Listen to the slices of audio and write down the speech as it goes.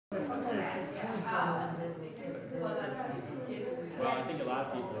Well, I think a lot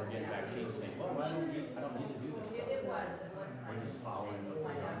of people are getting vaccines saying, well, I don't need to do this stuff. It was. We're just following what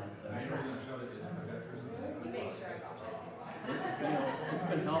the government says. It's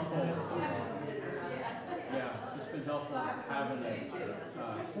been helpful. Yeah, it's been helpful having a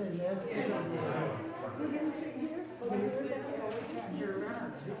You're sitting here? You're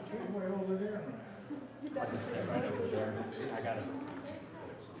around. Way over there. You better sit right over there. I gotta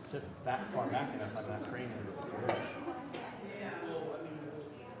sit that far back enough. I'm not craning to see rich.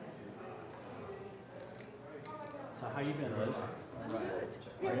 So how you been, Liz?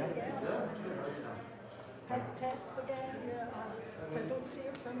 Had tests again, so I don't see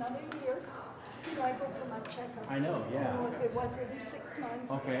her for another year. You know, I go for my checkup. I know, yeah. It was every 6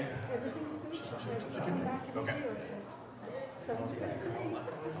 months. Okay. Everything's good. She said, come back in a year. So it's good to me.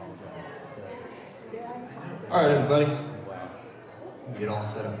 Yeah, I'm fine. All right, everybody. Get all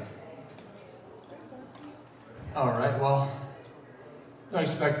set up. All right, well, I don't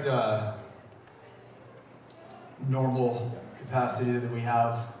expect normal capacity that we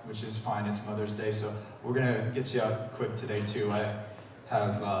have, which is fine. It's Mother's Day, so we're gonna get you out quick today too. I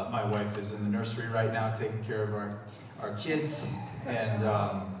have my wife is in the nursery right now, taking care of our kids, and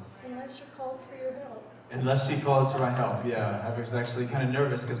unless she calls for your help. Unless she calls for my help, yeah. I was actually kind of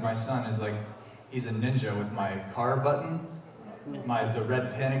nervous because my son is like, he's a ninja with my car button, the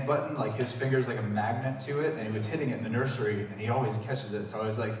red panic button. Like his finger's like a magnet to it, and he was hitting it in the nursery, and he always catches it. So I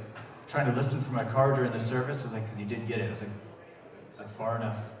was like trying to listen for my car during the service. I was like, because he did get it. I was like far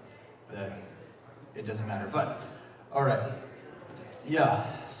enough that it doesn't matter. But all right, yeah.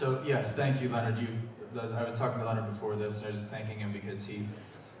 So yes, thank you, Leonard. I was talking to Leonard before this, and I was just thanking him because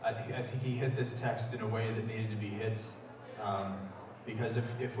I think he hit this text in a way that needed to be hit. Because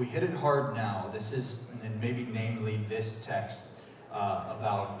if we hit it hard now, and maybe namely this text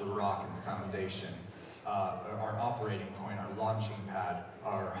about the rock and foundation, our operating point, our launching pad,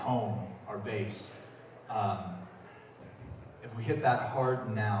 our home, our base. If we hit that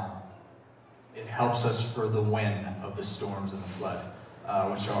hard now, it helps us for the when of the storms and the flood,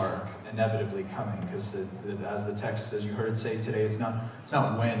 which are inevitably coming. Because as the text says, you heard it say today, it's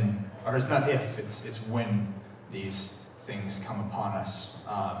not when, or it's not if, it's when these things come upon us.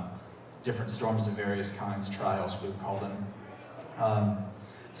 Different storms of various kinds, trials we would call them.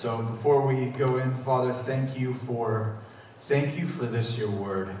 So before we go in, Father, thank you for this, your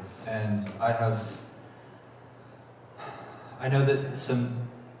word. And I know that some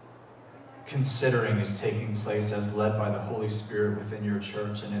considering is taking place as led by the Holy Spirit within your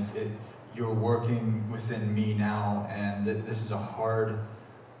church, and you're working within me now, and this is a hard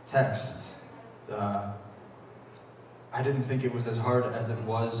text. I didn't think it was as hard as it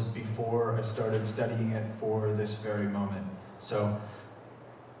was before I started studying it for this very moment. So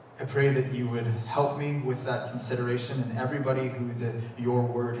I pray that you would help me with that consideration, and everybody who your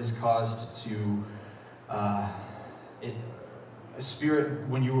word has caused to, Spirit,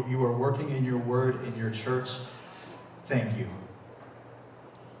 when you are working in your word in your church, thank you.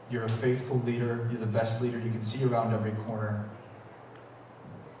 You're a faithful leader. You're the best leader you can see around every corner.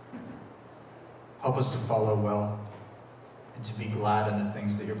 Help us to follow well and to be glad in the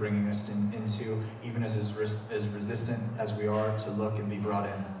things that you're bringing us into, even as resistant as we are to look and be brought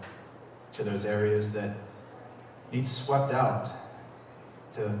in to those areas that need swept out,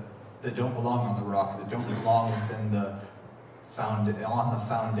 that don't belong on the rock, that don't belong within on the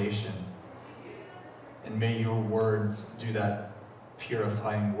foundation. And may your words do that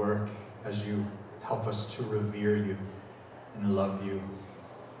purifying work as you help us to revere you and love you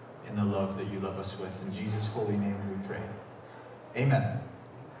in the love that you love us with. In Jesus' holy name we pray. Amen.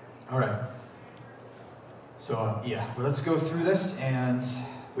 All right. So yeah, well, let's go through this, and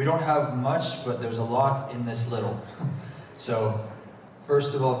we don't have much, but there's a lot in this little. So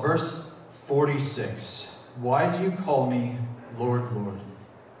first of all, verse 46. Why do you call me Lord, Lord,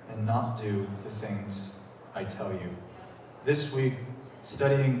 and not do the things I tell you? This week,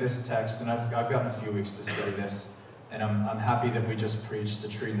 studying this text, and I've gotten a few weeks to study this, and I'm happy that we just preached the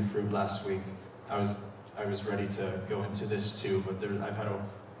tree and the fruit last week. I was ready to go into this too, but I've had a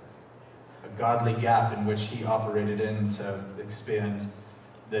godly gap in which he operated in to expand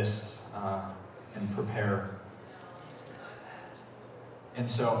this and prepare. And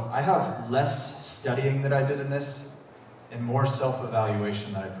so I have less studying that I did in this and more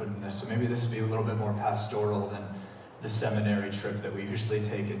self-evaluation that I put in this. So maybe this will be a little bit more pastoral than the seminary trip that we usually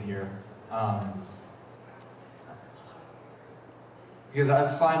take in here. Because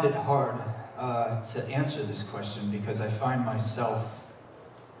I find it hard to answer this question, because I find myself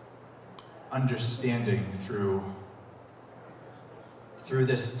understanding through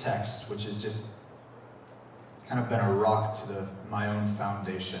this text, which is just kind of been a rock to my own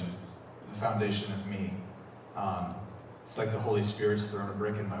foundation, the foundation of me. It's like the Holy Spirit's thrown a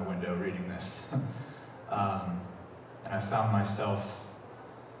brick in my window reading this. And I found myself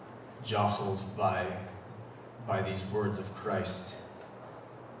jostled by these words of Christ,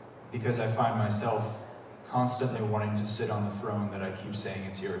 because I find myself constantly wanting to sit on the throne that I keep saying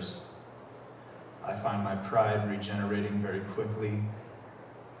it's yours. I find my pride regenerating very quickly.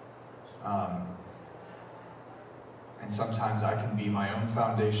 And sometimes I can be my own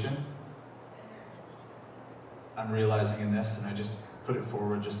foundation. I'm realizing in this, and I just put it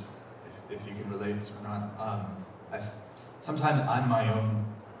forward just if you can relate or not. Sometimes I'm my own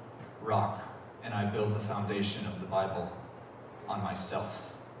rock, and I build the foundation of the Bible on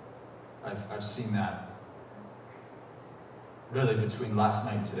myself. I've seen that really between last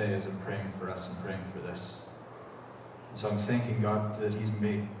night and today as I'm praying for us and praying for this. And so I'm thanking God that He's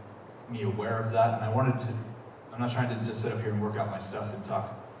made me aware of that, and I'm not trying to just sit up here and work out my stuff and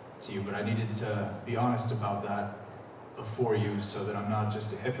talk to you, but I needed to be honest about that before you so that I'm not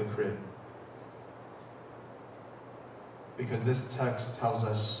just a hypocrite. Because this text tells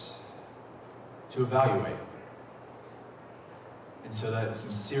us to evaluate. And so that's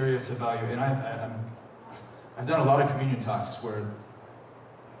some serious evaluation. And I've done a lot of communion talks where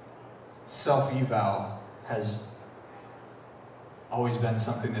self-eval has always been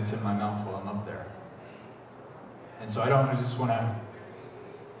something that's in my mouth while I'm up there. And so I don't just want to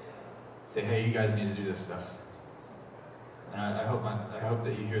say, hey, you guys need to do this stuff. And I hope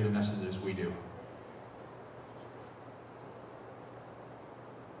that you hear the message as we do.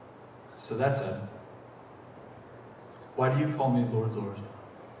 So that said, why do you call me Lord, Lord,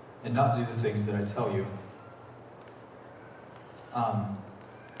 and not do the things that I tell you?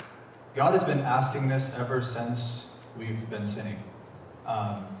 God has been asking this ever since we've been sinning.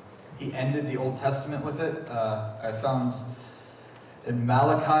 He ended the Old Testament with it. I found in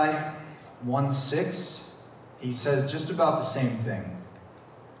Malachi 1:6, he says just about the same thing.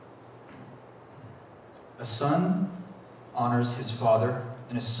 A son honors his father,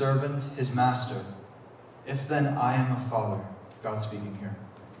 and a servant his master. If then I am a father, God speaking here,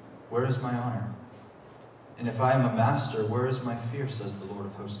 where is my honor? And if I am a master, where is my fear, says the Lord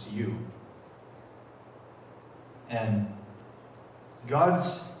of hosts to you. And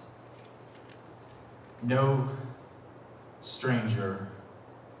God's no stranger.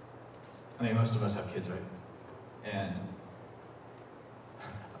 I mean, most of us have kids, right? And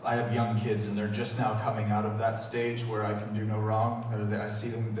I have young kids, and they're just now coming out of that stage where I can do no wrong, or I see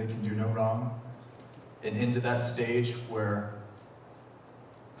them, they can do no wrong, and into that stage where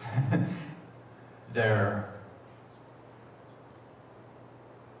they're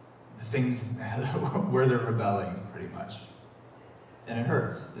the things where they're rebelling, pretty much. And it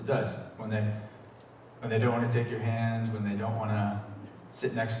hurts. It does. When they don't want to take your hand, when they don't want to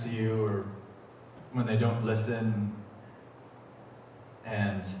sit next to you, or when they don't listen.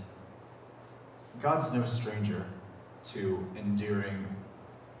 And God's no stranger to enduring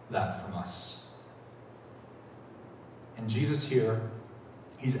that from us. And Jesus here,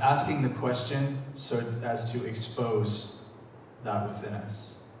 he's asking the question so as to expose that within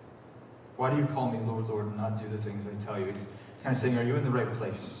us. Why do you call me Lord, Lord, and not do the things I tell you? He's kind of saying, are you in the right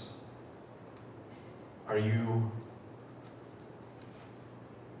place? Are you...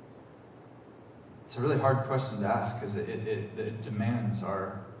 It's a really hard question to ask because it demands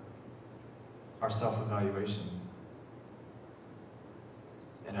our self-evaluation.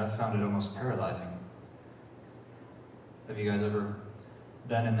 And I've found it almost paralyzing. Have you guys ever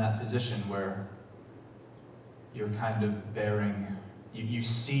been in that position where you're kind of bearing, you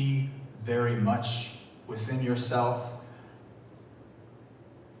see very much within yourself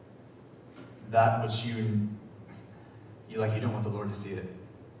that which you don't want the Lord to see it.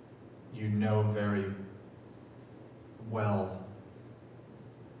 You know very well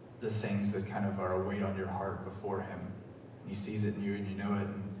the things that kind of are a weight on your heart before Him. He sees it in you and you know it.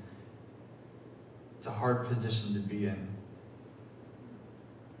 And it's a hard position to be in.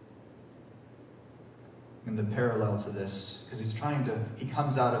 And the parallel to this, because he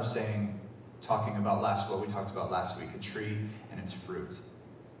comes out of talking about what we talked about last week, a tree and its fruit.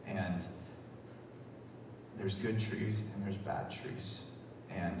 And there's good trees and there's bad trees.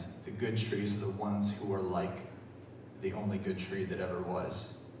 And the good trees are the ones who are like the only good tree that ever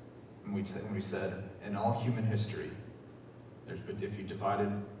was. And we said, in all human history, if you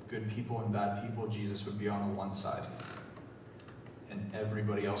divided good people and bad people, Jesus would be on the one side. And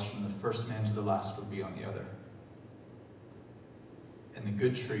everybody else from the first man to the last would be on the other. And the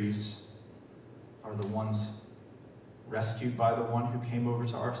good trees are the ones rescued by the one who came over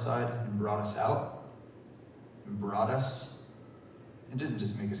to our side and brought us out. and brought us, and didn't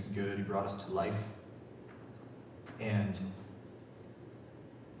just make us good, he brought us to life. And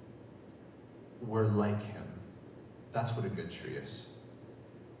we're like him. That's what a good tree is.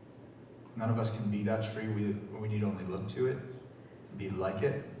 None of us can be that tree. We need only look to it and be like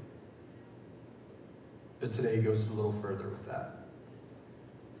it. But today he goes a little further with that.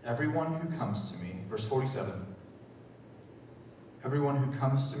 Everyone who comes to me, verse 47, everyone who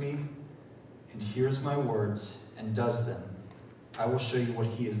comes to me and hears my words and does them, I will show you what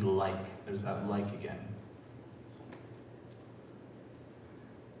he is like. There's that like again.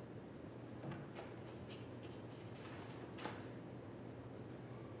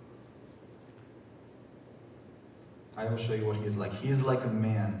 I will show you what he is like. He is like a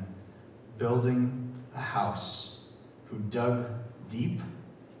man building a house who dug deep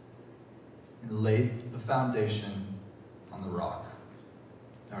and laid the foundation on the rock.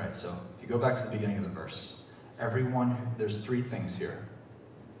 All right, so if you go back to the beginning of the verse, there's three things here.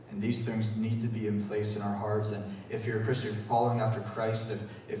 And these things need to be in place in our hearts. And if you're a Christian, you're following after Christ,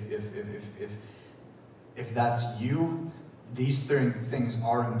 if that's you, these three things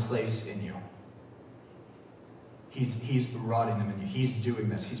are in place in you. He's rotting them in you. He's doing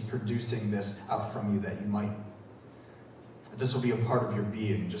this. He's producing this out from you that you might. This will be a part of your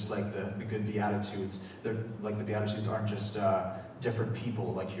being, just like the good Beatitudes. Like the Beatitudes aren't just different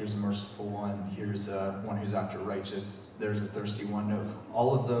people, like here's a merciful one, here's one who's after righteous, there's a thirsty one. No,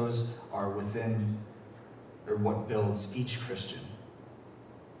 all of those are within, or what builds each Christian.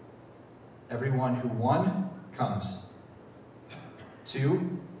 Everyone who, one, comes,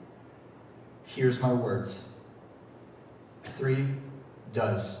 two, hears my words, three,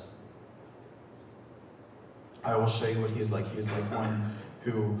 does. I will show you what he is like. He is like one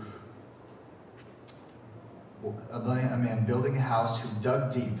who, a man building a house who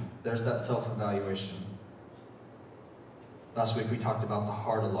dug deep. There's that self-evaluation. Last week we talked about the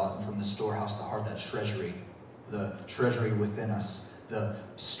heart a lot, and from the storehouse, the heart, that treasury, the treasury within us, the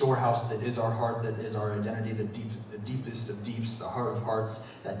storehouse that is our heart, that is our identity, the deepest of deeps, the heart of hearts,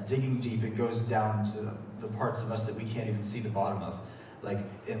 that digging deep, it goes down to the parts of us that we can't even see the bottom of. Like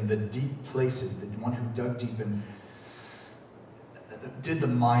in the deep places, the one who dug deep and did the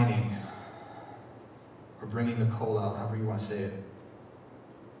mining, or bringing the coal out, however you want to say it.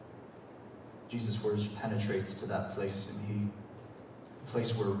 Jesus' words penetrates to that place, and the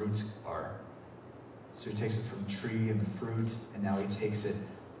place where roots are. So he takes it from the tree and the fruit, and now he takes it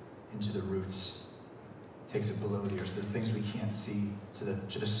into the roots. Takes it below the earth, the things we can't see, to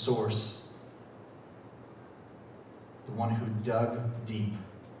the source. The one who dug deep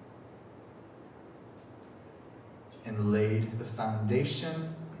and laid the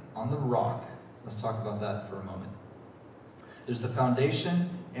foundation on the rock. Let's talk about that for a moment. There's the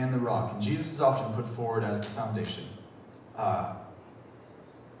foundation and the rock, and Jesus is often put forward as the foundation. But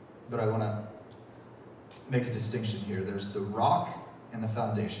I want to make a distinction here. There's the rock and the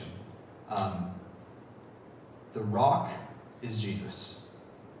foundation. The rock is Jesus.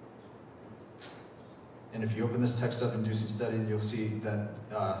 And if you open this text up and do some studying, you'll see that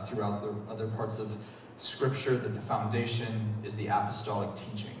throughout the other parts of Scripture, that the foundation is the apostolic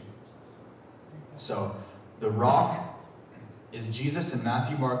teaching. So, the rock is Jesus in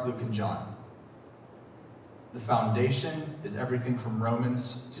Matthew, Mark, Luke, and John. The foundation is everything from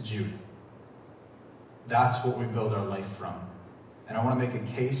Romans to Jude. That's what we build our life from. And I want to make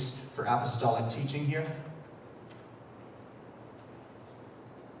a case for apostolic teaching here.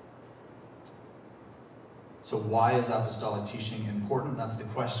 So why is apostolic teaching important? That's the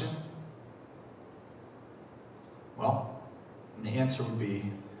question. Well, the answer would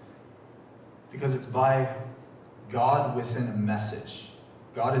be because it's by God within a message.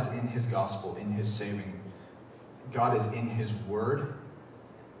 God is in his gospel, in his saving. God is in his word,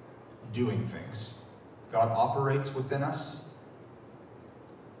 doing things. God operates within us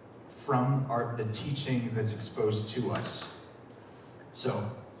from the teaching that's exposed to us. So,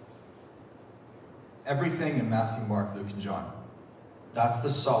 everything in Matthew, Mark, Luke, and John, that's the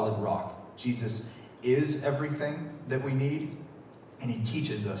solid rock. Jesus is everything that we need, and he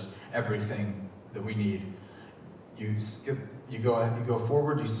teaches us everything that we need. You go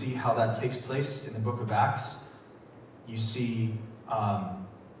forward, you see how that takes place in the book of Acts. You see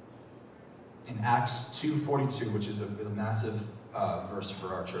in Acts 2:42, which is a massive verse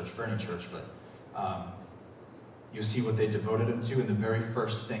for our church, for any church, but you'll see what they devoted him to, and the very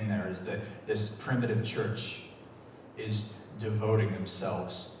first thing there is that this primitive church is devoting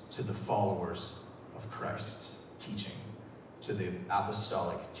themselves to the followers of Christ's teaching, to the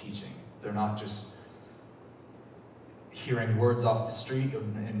apostolic teaching. They're not just hearing words off the street,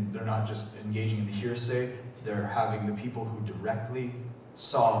 and they're not just engaging in the hearsay. They're having the people who directly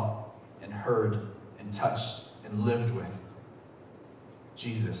saw and heard and touched and lived with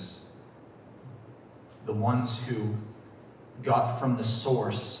Jesus. The ones who got from the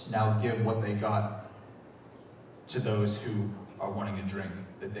source now give what they got to those who are wanting a drink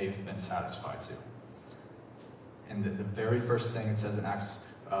that they've been satisfied to. And the very first thing it says in Acts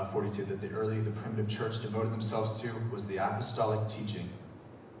 42 that the primitive church devoted themselves to was the apostolic teaching.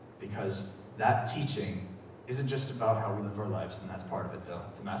 Because that teaching isn't just about how we live our lives, and that's part of it though.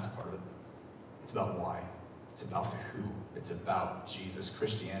 It's a massive part of it. It's about why. It's about the who. It's about Jesus.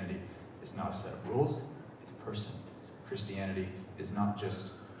 Christianity is not a set of rules, it's a person. Christianity is not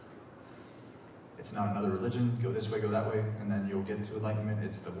just, it's not another religion, go this way, go that way, and then you'll get to enlightenment.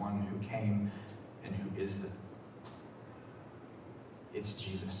 It's the one who came and who is it's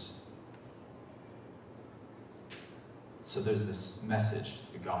Jesus. So there's this message, it's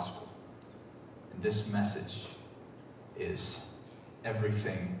the gospel. And this message is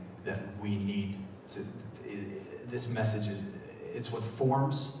everything that we need. This message it's what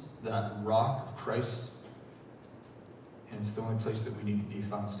forms that rock of Christ, and it's the only place that we need to be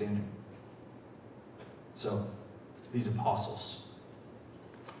found standing. So, these apostles,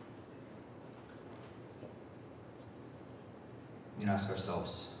 you know, ask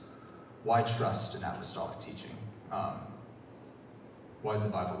ourselves, why trust in apostolic teaching? Why is the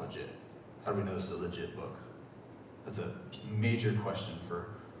Bible legit? How do we know this is a legit book? That's a major question for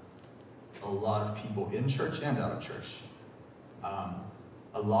a lot of people in church and out of church.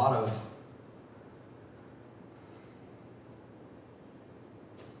 A lot of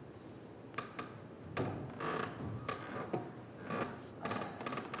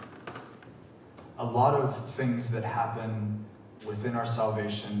things that happen within our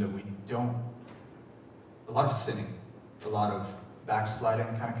salvation that we don't, a lot of sinning, a lot of backsliding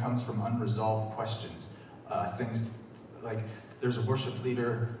kind of comes from unresolved questions. Things like, there's a worship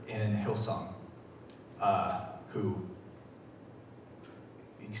leader in Hillsong who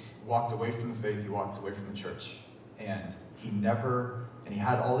he walked away from the faith, he walked away from the church, and he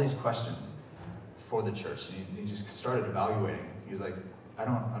had all these questions for the church, and he just started evaluating. He was like, I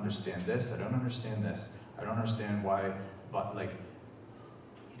don't understand this, I don't understand this, I don't understand why, but like,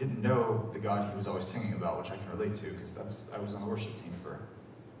 he didn't know the God he was always singing about, which I can relate to, because I was on the worship team for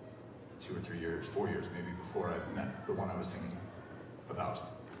 2 or 3 years, 4 years maybe, before I met the one I was singing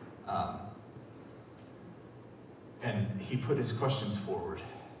about. And he put his questions forward,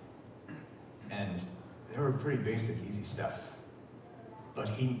 and they were pretty basic, easy stuff. But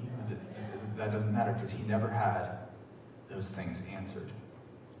that doesn't matter, because he never had those things answered.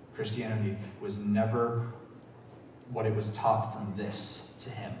 Christianity was never what it was taught from this to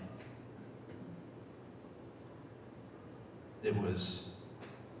him. It was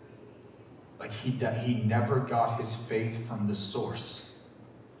like he never got his faith from the source.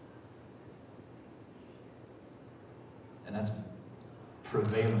 And that's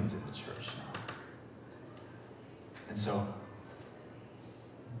prevalent in the church now. And so,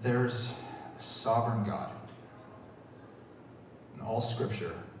 there's a sovereign God. In all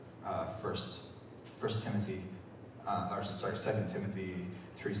Scripture, 2 Timothy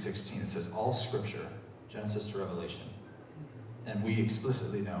 3:16, it says all Scripture, Genesis to Revelation. And we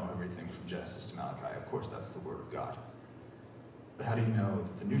explicitly know everything from Genesis to Malachi. Of course, that's the Word of God. But how do you know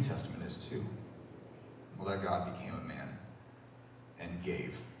that the New Testament is too? Well, that God became a man and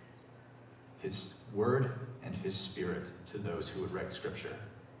gave his Word and his Spirit to those who would write Scripture.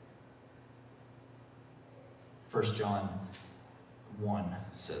 1 John 1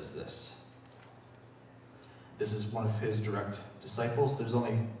 says this. This is one of his direct disciples. There's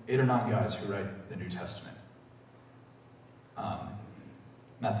only 8 or 9 guys who write the New Testament.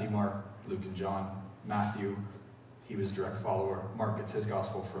 Matthew, Mark, Luke, and John. Matthew, he was a direct follower. Mark gets his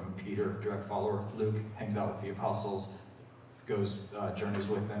gospel from Peter, direct follower. Luke hangs out with the apostles, journeys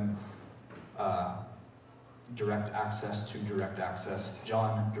with them. Direct access to direct access.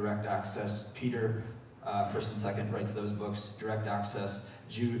 John, direct access. Peter, 1st and 2nd, writes those books, direct access.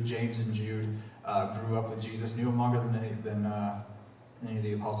 James and Jude grew up with Jesus, knew him longer than any of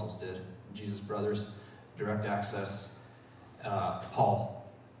the apostles did. Jesus' brothers, direct access. Paul,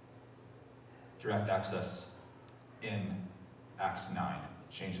 direct access in Acts 9,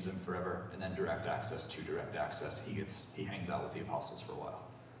 changes him forever, and then direct access to direct access. He hangs out with the apostles for a while.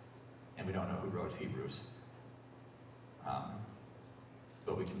 And we don't know who wrote Hebrews.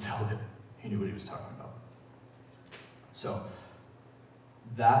 But we can tell that he knew what he was talking about. So,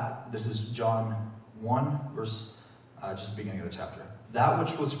 this is John 1, verse, just the beginning of the chapter. That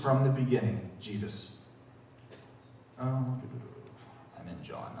which was from the beginning, Jesus. I'm in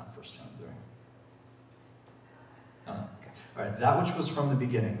John, not 1 John 3. Oh, okay. All right, that which was from the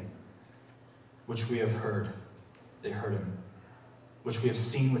beginning, which we have heard, they heard him. Which we have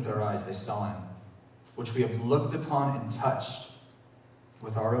seen with our eyes, they saw him. Which we have looked upon and touched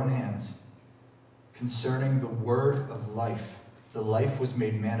with our own hands, concerning the word of life. The life was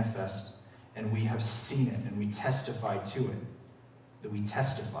made manifest, and we have seen it, and we testify to it. That we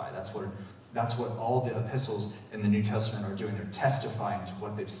testify. That's what all the epistles in the New Testament are doing. They're testifying to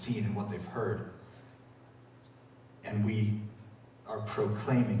what they've seen and what they've heard. And we are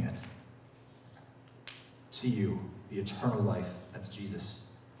proclaiming it to you, the eternal life. That's Jesus,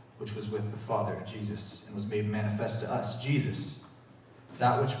 which was with the Father, Jesus, and was made manifest to us, Jesus.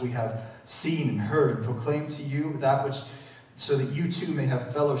 That which we have seen and heard and proclaimed to you, so that you too may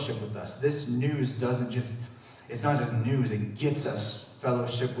have fellowship with us. This news it's not just news, it gets us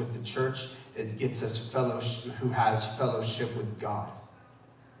fellowship with the church. It gets us fellowship, who has fellowship with God.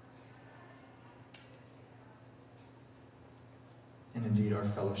 And indeed, our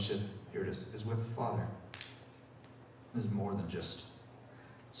fellowship, here it is with the Father. This is more than just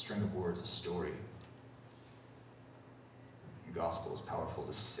a string of words, a story. The gospel is powerful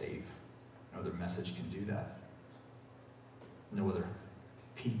to save. No other message can do that. No other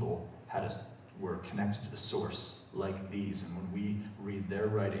people were connected to the source like these. And when we read their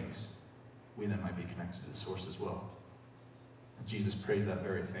writings, we then might be connected to the source as well. And Jesus prays that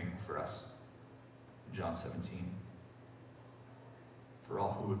very thing for us in John 17. For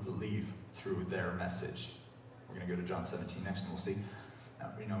all who would believe through their message. We're going to go to John 17 next, and we'll see.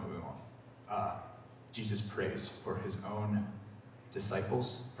 We know what we want. Jesus prays for his own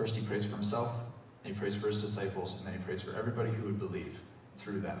disciples. First, he prays for himself, and he prays for his disciples, and then he prays for everybody who would believe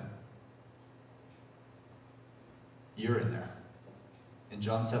through them. You're in there. In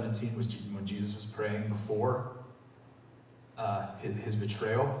John 17, when Jesus was praying before his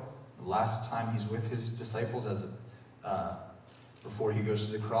betrayal, the last time he's with his disciples before he goes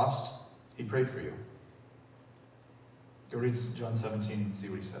to the cross, he prayed for you. Go read John 17 and see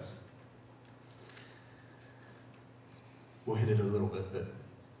what he says. We'll hit it a little bit, but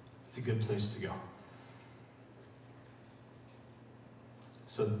it's a good place to go.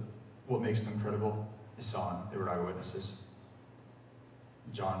 So what makes them credible? They saw him. They were eyewitnesses.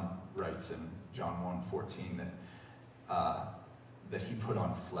 John writes in John 1:14 that he put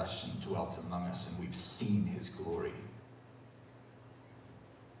on flesh and dwelt among us, and we've seen his glory.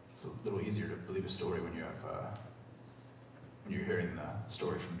 It's a little easier to believe a story when you're hearing the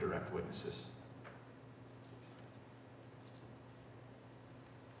story from direct witnesses.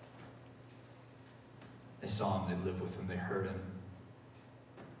 They saw him, they lived with him, they heard him.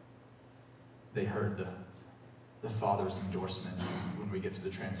 They heard the Father's endorsement when we get to the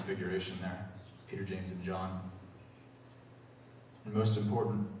transfiguration there, Peter, James, and John. And most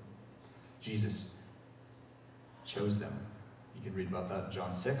important, Jesus chose them. You can read about that in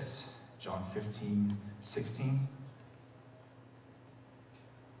John 6, John 15, 16.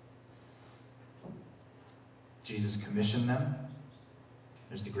 Jesus commissioned them.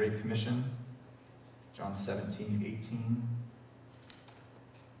 There's the Great Commission, John 17, 18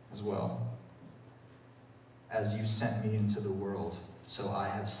 as well. As you sent me into the world, so I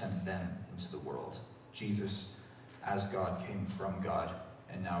have sent them into the world. Jesus, as God, came from God,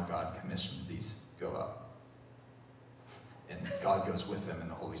 and now God commissions these go up. And God goes with them in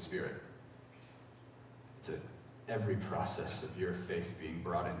the Holy Spirit. It's every process of your faith being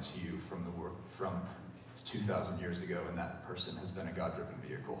brought into you from 2,000 years ago, and that person has been a God-driven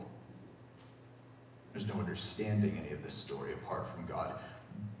vehicle. There's no understanding any of this story apart from God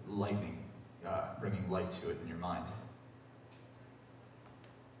bringing light to it in your mind.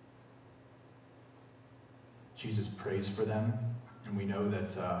 Jesus prays for them, and we know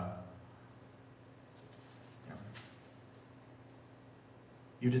that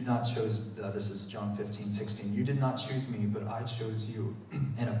you did not choose, this is John 15, 16, you did not choose me, but I chose you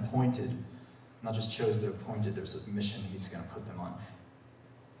and appointed, not just chose, but appointed, there's a mission he's going to put them on,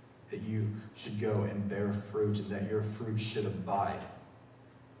 that you should go and bear fruit, and that your fruit should abide.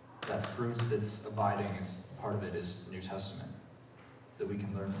 That fruit that's abiding, is part of it is the New Testament that we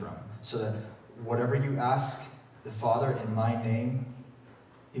can learn from. So that whatever you ask the Father in my name,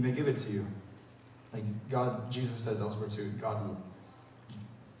 he may give it to you. Like God, Jesus says elsewhere too, God will,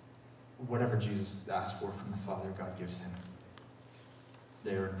 whatever Jesus asks for from the Father, God gives him.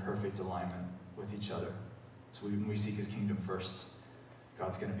 They are in perfect alignment with each other. So when we seek his kingdom first,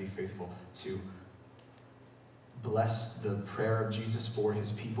 God's going to be faithful to bless the prayer of Jesus for his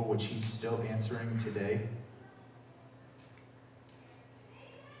people, which he's still answering today.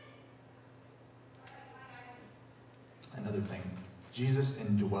 Another thing, Jesus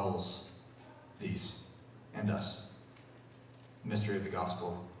indwells these and us. The mystery of the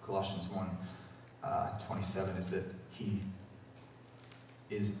gospel, Colossians 1:27, is that he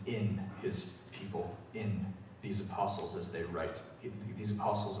is in his people, in these apostles as they write. These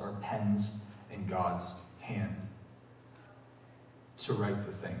apostles are pens in God's hand to write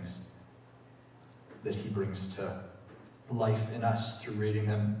the things that he brings to life in us through reading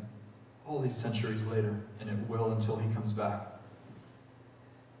them all these centuries later, and it will until he comes back.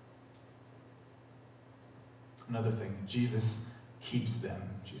 Another thing, Jesus keeps them.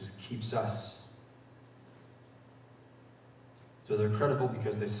 Jesus keeps us. So they're credible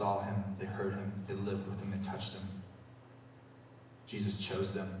because they saw him, they heard him, they lived with him, they touched him. Jesus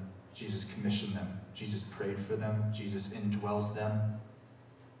chose them. Jesus commissioned them. Jesus prayed for them. Jesus indwells them.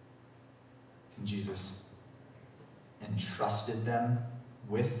 And Jesus entrusted them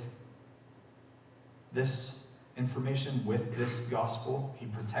with this information, with this gospel. He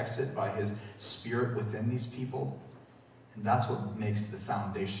protects it by his Spirit within these people. And that's what makes the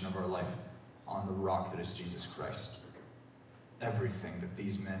foundation of our life on the rock that is Jesus Christ. Everything that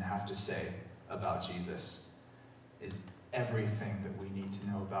these men have to say about Jesus is everything that we need to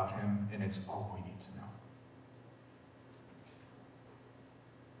know about him, and it's all we need to know.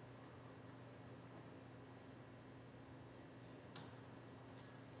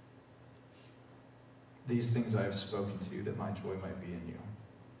 These things I have spoken to you, that my joy might be in you.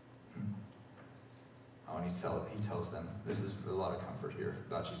 Oh, and he tells them, this is a lot of comfort here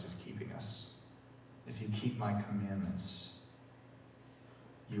about Jesus keeping us. If you keep my commandments,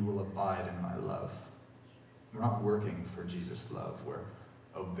 you will abide in my love. We're not working for Jesus' love. We're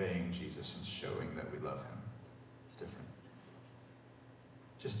obeying Jesus and showing that we love him. It's different.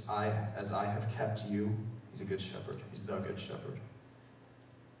 Just as I have kept you, he's a good shepherd. He's the good shepherd.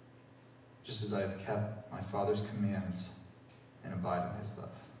 Just as I have kept my Father's commands and abide in his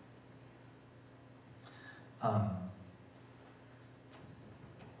love.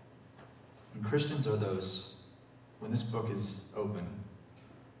 And Christians are those, when this book is open,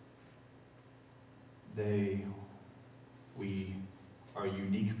 we are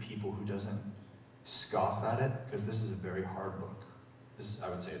unique people who doesn't scoff at it, because this is a very hard book. I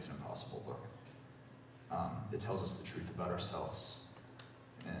would say it's an impossible book. It tells us the truth about ourselves.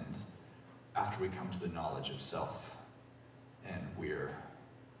 And after we come to the knowledge of self, and it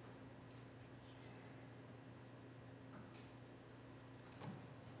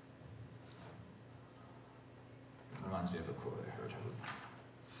reminds me of a quote I heard.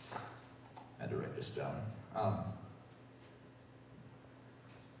 I had to write this down.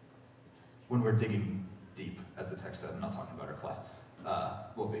 When we're digging deep, as the text said, I'm not talking about our class.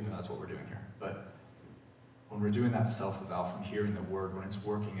 Well, even that's what we're doing here. But when we're doing that self-eval from hearing the word, when it's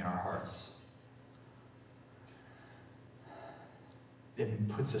working in our hearts, it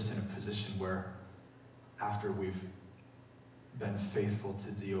puts us in a position where, after we've been faithful to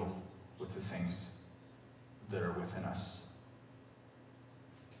deal with the things that are within us,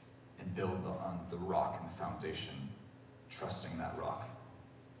 and build on the rock and the foundation, trusting that rock.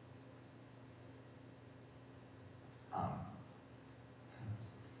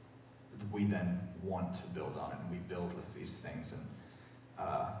 We then want to build on it, and we build with these things, and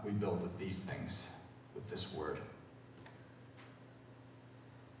we build with these things, with this word.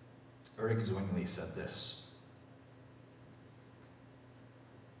 Eric Zwingli said this: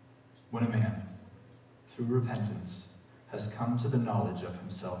 when a man, through repentance, has come to the knowledge of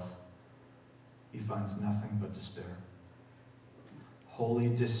himself, he finds nothing but despair. Wholly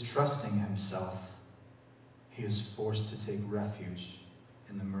distrusting himself, he is forced to take refuge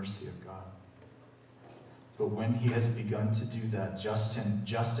in the mercy of God. But when he has begun to do that,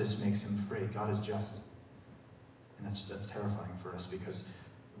 justice makes him afraid. God is just. And that's terrifying for us, because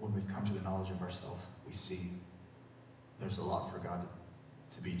when we've come to the knowledge of ourselves, we see there's a lot for God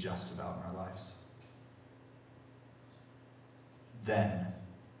to be just about in our lives. Then,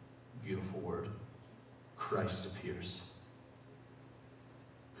 beautiful word, Christ appears,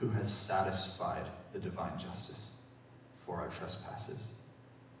 who has satisfied the divine justice for our trespasses.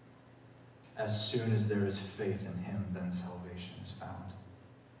 As soon as there is faith in him, then salvation is found.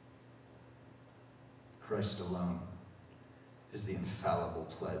 Christ alone is the infallible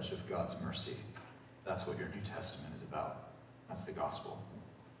pledge of God's mercy. That's what your New Testament is about. That's the gospel.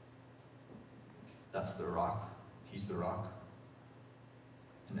 That's the rock. He's the rock.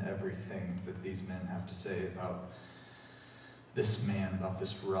 And everything that these men have to say about this man, about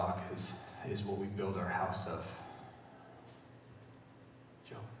this rock, is what we build our house of.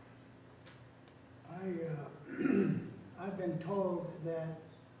 Joe? I've been told that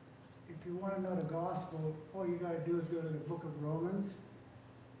if if you want to know the gospel, all you got to do is go to the book of Romans.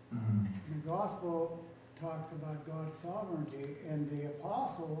 Mhm. The gospel talks about God's sovereignty, and the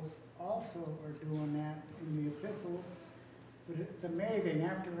apostles also are doing that in the epistles. But it's amazing,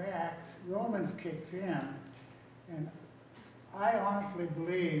 after Acts, Romans kicks in, and I honestly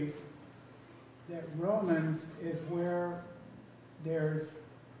believe that Romans is where there's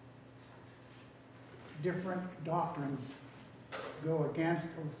different doctrines go against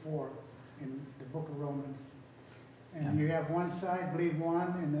or for in the book of Romans. And you have one side believe one,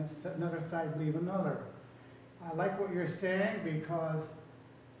 and another side believe another. I like what you're saying, because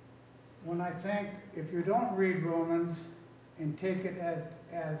when I think, if you don't read Romans and take it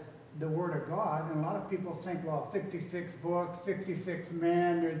as the Word of God, and a lot of people think, well, 66 books, 66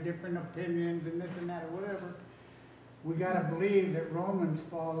 men, there's different opinions, and this and that, or whatever. We got to believe that Romans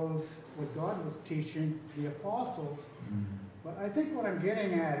follows what God was teaching the apostles. Mhm. But I think what I'm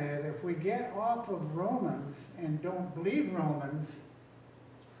getting at is, if we get off of Romans and don't believe Romans,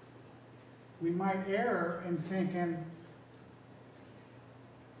 we might err in thinking,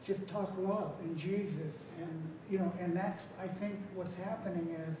 just talk love and Jesus. And, and that's, I think what's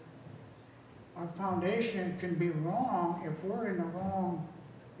happening is, our foundation can be wrong if we're in the wrong,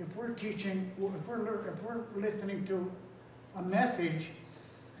 if we're teaching, if we're listening to a message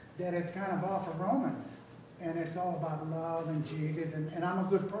that is kind of off of Romans, and it's all about love and Jesus, and I'm a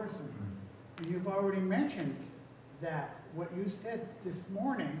good person. And you've already mentioned that. What you said this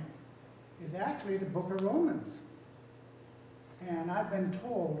morning is actually the book of Romans. And I've been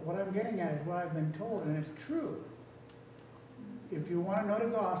told, what I'm getting at is what I've been told, and it's true. If you want to know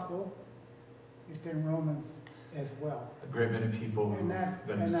the gospel, it's in Romans as well. A great many people And have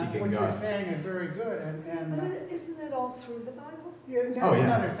been what seeking you're God. saying is very good. But isn't it all through the Bible? Yeah, that's Oh, yeah.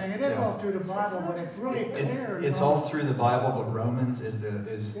 another thing. It is Yeah. all through the Bible, but it's really clear. in It's all Romans. through the Bible, but Romans is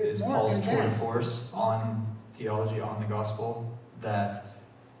It's more Paul's tour de condensed. force on theology, on the gospel, that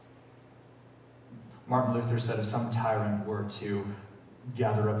Martin Luther said if some tyrant were to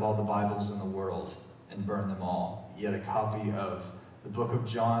gather up all the Bibles in the world and burn them all, yet a copy of the book of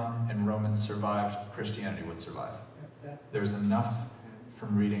John and Romans survived, Christianity would survive. There's enough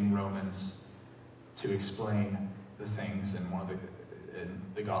from reading Romans to explain the things in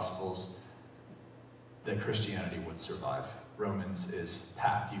the Gospels that Christianity would survive. Romans is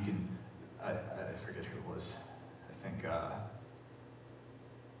packed. You can, I forget who it was. I think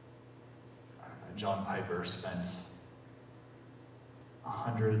John Piper spent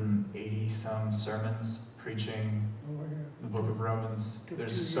 180 some sermons preaching Over here. the book of Romans. Took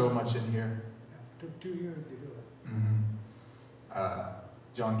There's 2 so years. much in here. Took 2 years to do it. Mhm.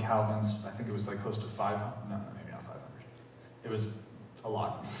 John Calvin's, I think it was like close to 500, no, maybe not 500. It was a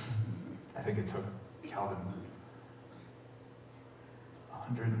lot. I think it took Calvin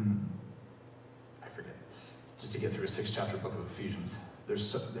 100 and, I forget, just to get through a 6-chapter book of Ephesians. There's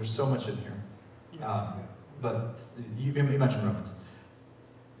so much in here. But you mentioned Romans.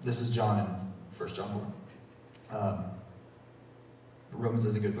 This is John in 1 John 4. Romans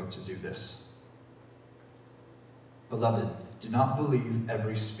is a good book to do this. Beloved, do not believe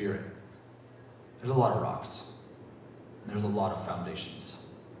every spirit. There's a lot of rocks. And there's a lot of foundations.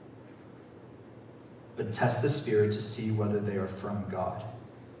 But test the spirit to see whether they are from God.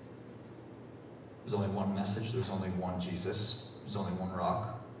 There's only one message. There's only one Jesus. There's only one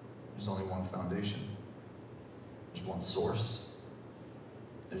rock. There's only one foundation. There's one source.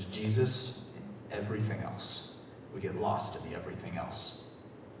 There's Jesus and everything else. We get lost in the everything else.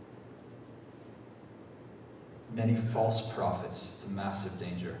 Many false prophets. It's a massive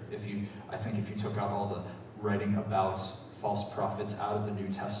danger. I think if you took out all the writing about false prophets out of the New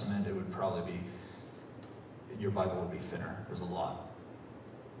Testament, it would probably be, your Bible would be thinner. There's a lot.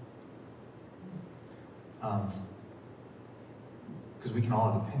 Because we can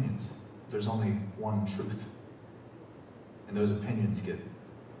all have opinions. There's only one truth. And those opinions get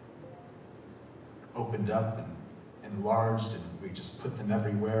opened up and enlarged, and we just put them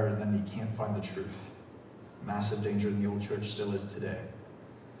everywhere, and then you can't find the truth. Massive danger in the old church, still is today.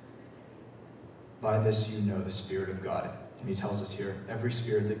 By this you know the Spirit of God. And he tells us here, every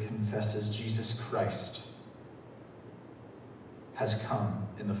spirit that confesses Jesus Christ has come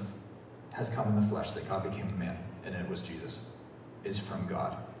in the flesh, that God became a man, and it was Jesus, is from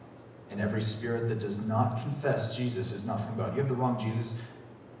God. And every spirit that does not confess Jesus is not from God. You have the wrong Jesus.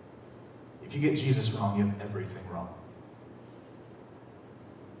 If you get Jesus wrong, you have everything wrong.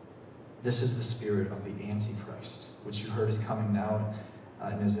 This is the spirit of the Antichrist, which you heard is coming now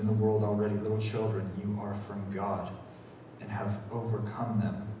and is in the world already. Little children, you are from God and have overcome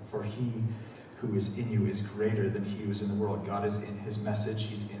them. For he who is in you is greater than he who is in the world. God is in his message.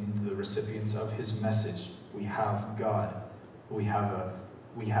 He's in the recipients of his message. We have God. We have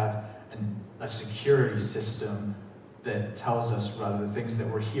a security system that tells us whether the things that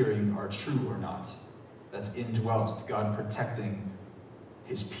we're hearing are true or not. That's indwelt. It's God protecting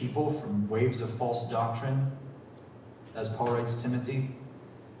his people from waves of false doctrine. As Paul writes Timothy,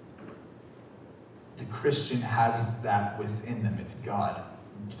 the Christian has that within them. It's God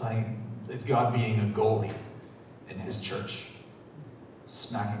playing. It's God being a goalie in his church,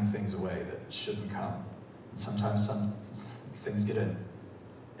 smacking things away that shouldn't come. And sometimes some things get in,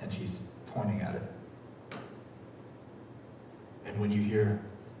 and he's pointing at it. And when you hear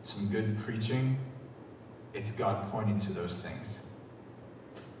some good preaching, it's God pointing to those things.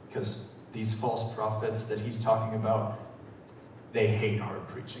 Because these false prophets that he's talking about, they hate hard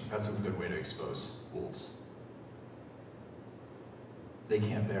preaching. That's a good way to expose wolves. They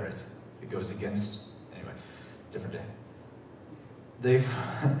can't bear it. It goes against, anyway, different day.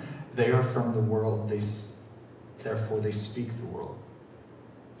 They are from the world, therefore they speak the world.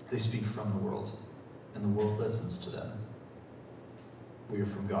 They speak from the world, and the world listens to them. We are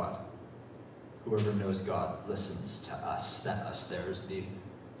from God. Whoever knows God listens to us. That us there is these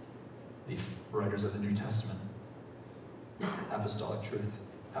writers of the New Testament. Apostolic truth,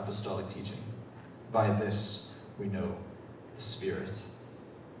 apostolic teaching. By this we know the Spirit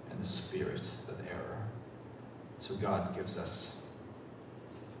and the spirit of error. So God gives us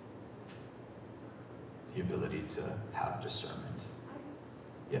the ability to have discernment.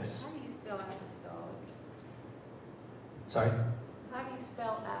 Yes? How do you spell apostolic? Sorry? How do you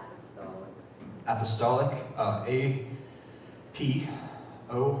spell apostolic? Apostolic,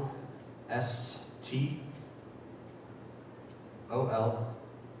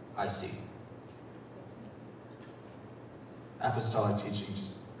 A-P-O-S-T-O-L-I-C. Apostolic teaching.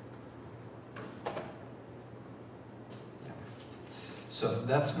 Yeah. So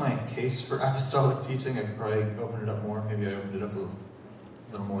that's my case for apostolic teaching. I could probably open it up more. Maybe I opened it up a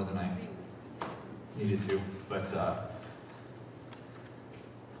little more than I needed to. But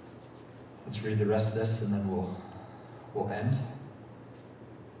let's read the rest of this and then we'll end.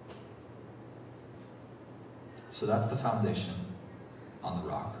 So that's the foundation on the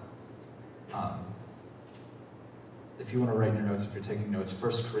rock. If you want to write in your notes, if you're taking notes,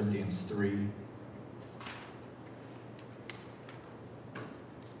 1 Corinthians 3.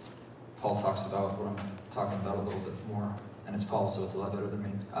 Paul talks about what I'm talking about a little bit more, and it's Paul, so it's a lot better than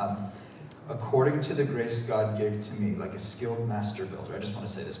me. According to the grace God gave to me, like a skilled master builder. I just want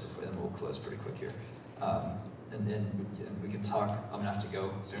to say this before, then we'll close pretty quick here. And then we can talk. I'm going to have to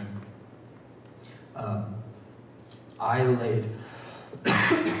go soon. I laid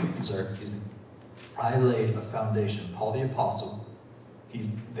a foundation. Paul the apostle,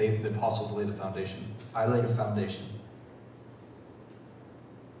 the apostles laid a foundation. I laid a foundation.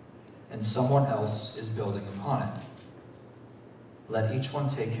 And someone else is building upon it. Let each one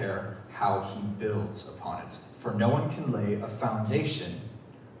take care how he builds upon it. For no one can lay a foundation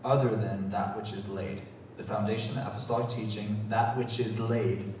other than that which is laid. The foundation, the apostolic teaching, that which is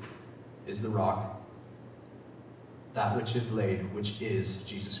laid is the rock. That which is laid, which is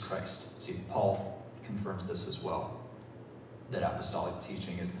Jesus Christ. See, Paul confirms this as well, that apostolic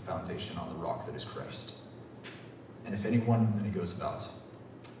teaching is the foundation on the rock that is Christ. And if anyone, then he goes about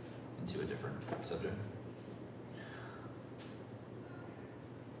into a different subject.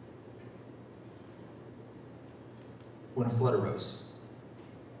 When a flood arose,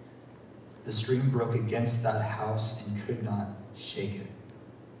 the stream broke against that house and could not shake it.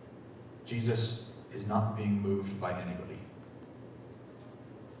 Jesus is not being moved by anybody.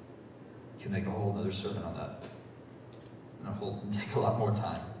 You can make a whole other sermon on that. And take a lot more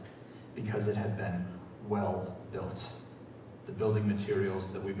time. Because it had been well built. The building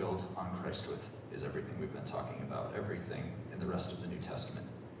materials that we build on Christ with is everything we've been talking about, everything in the rest of the New Testament.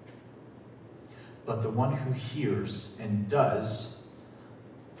 But the one who hears and does,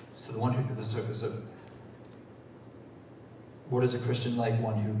 so the one who, so what is a Christian like?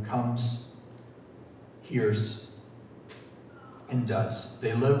 One who comes, hears, and does.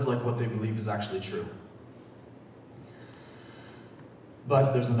 They live like what they believe is actually true.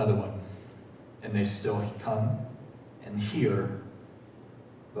 But there's another one, and they still come and hear,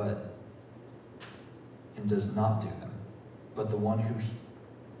 and does not do them. But the one who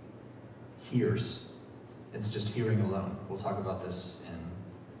hears, it's just hearing alone. We'll talk about this in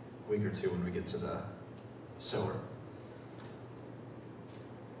a week or two when we get to the sower.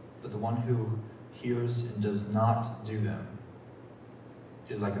 But the one who hears and does not do them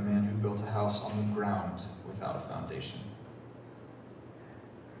is like a man who built a house on the ground without a foundation.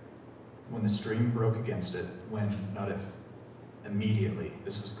 when the stream broke against it, when, not if, immediately,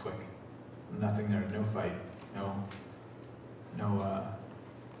 this was quick. Nothing there, no fight,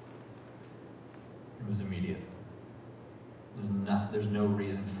 it was immediate. There's no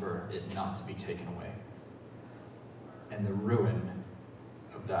reason for it not to be taken away. And the ruin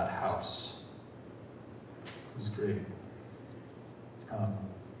of that house was great.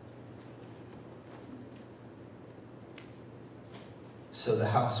 So the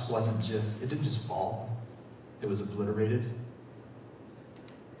house it didn't just fall, it was obliterated.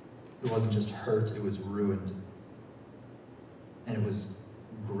 It wasn't just hurt, it was ruined. And it was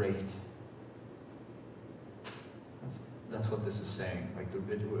great. That's what this is saying. Like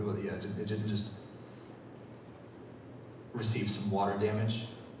it didn't just receive some water damage.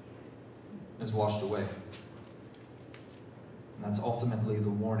 It was washed away. And that's ultimately the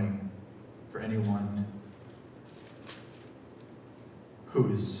warning for anyone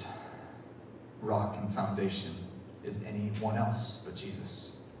whose rock and foundation is anyone else but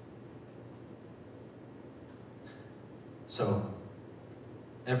Jesus. So,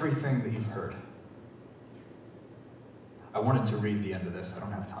 everything that you've heard, I wanted to read the end of this. I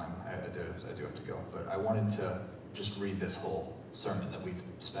don't have time. I do have to go. But I wanted to just read this whole sermon that we've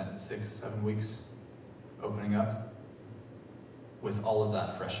spent 6-7 weeks opening up with all of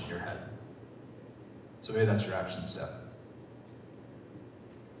that fresh in your head. So maybe that's your action step.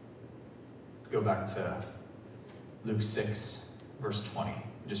 Go back to Luke 6, verse 20.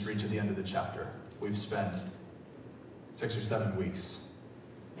 Just read to the end of the chapter. We've spent 6 or 7 weeks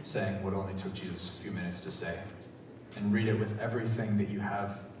saying what only took Jesus a few minutes to say. And read it with everything that you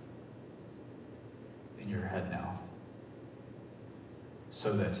have in your head now.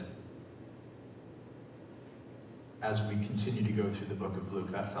 So that as we continue to go through the book of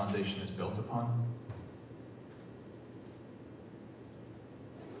Luke, that foundation is built upon.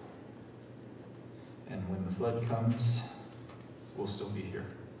 And when the flood comes, we'll still be here.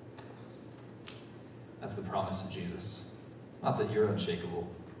 That's the promise of Jesus. Not that you're unshakable,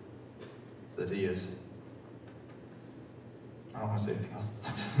 it's that he is. I don't want to say anything else.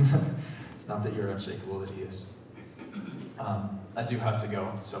 It's not that you're unshakable, that he is. I do have to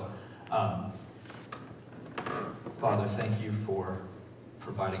go, so Father, thank you for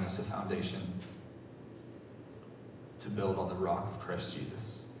providing us a foundation to build on the rock of Christ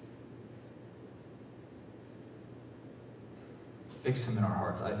Jesus. Fix him in our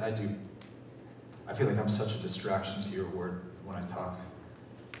hearts. I feel like I'm such a distraction to your word when I talk.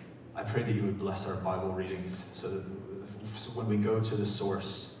 I pray that you would bless our Bible readings so that when we go to the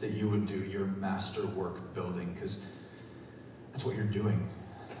source, that you would do your master work building, because that's what you're doing.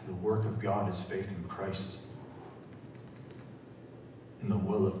 The work of God is faith in Christ. And the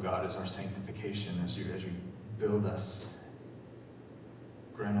will of God is our sanctification as you build us.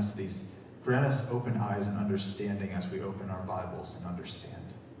 Grant us open eyes and understanding as we open our Bibles and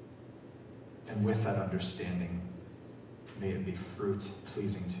understand. And with that understanding, may it be fruit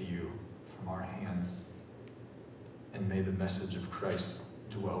pleasing to you from our hands. And may the message of Christ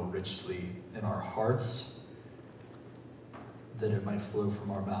dwell richly in our hearts, that it might flow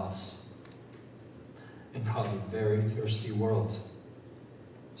from our mouths and cause a very thirsty world,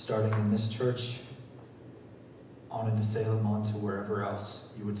 starting in this church, on into Salem, on to wherever else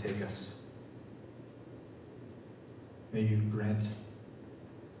you would take us. May you grant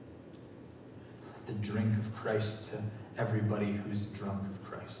the drink of Christ to everybody who's drunk of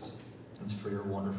Christ. It's for your wonderful